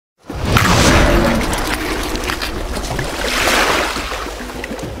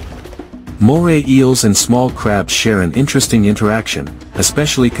Moray eels and small crabs share an interesting interaction,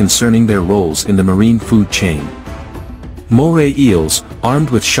 especially concerning their roles in the marine food chain. Moray eels, armed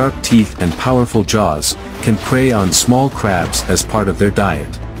with sharp teeth and powerful jaws, can prey on small crabs as part of their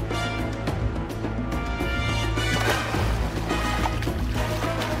diet.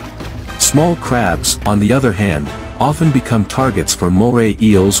 Small crabs, on the other hand, often become targets for moray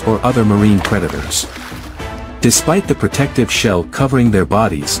eels or other marine predators. Despite the protective shell covering their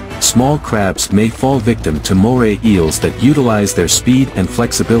bodies, small crabs may fall victim to moray eels that utilize their speed and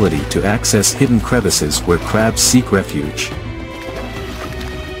flexibility to access hidden crevices where crabs seek refuge.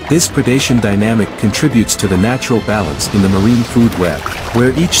 This predation dynamic contributes to the natural balance in the marine food web,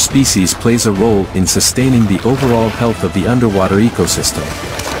 where each species plays a role in sustaining the overall health of the underwater ecosystem.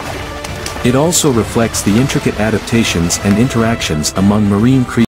 It also reflects the intricate adaptations and interactions among marine creatures.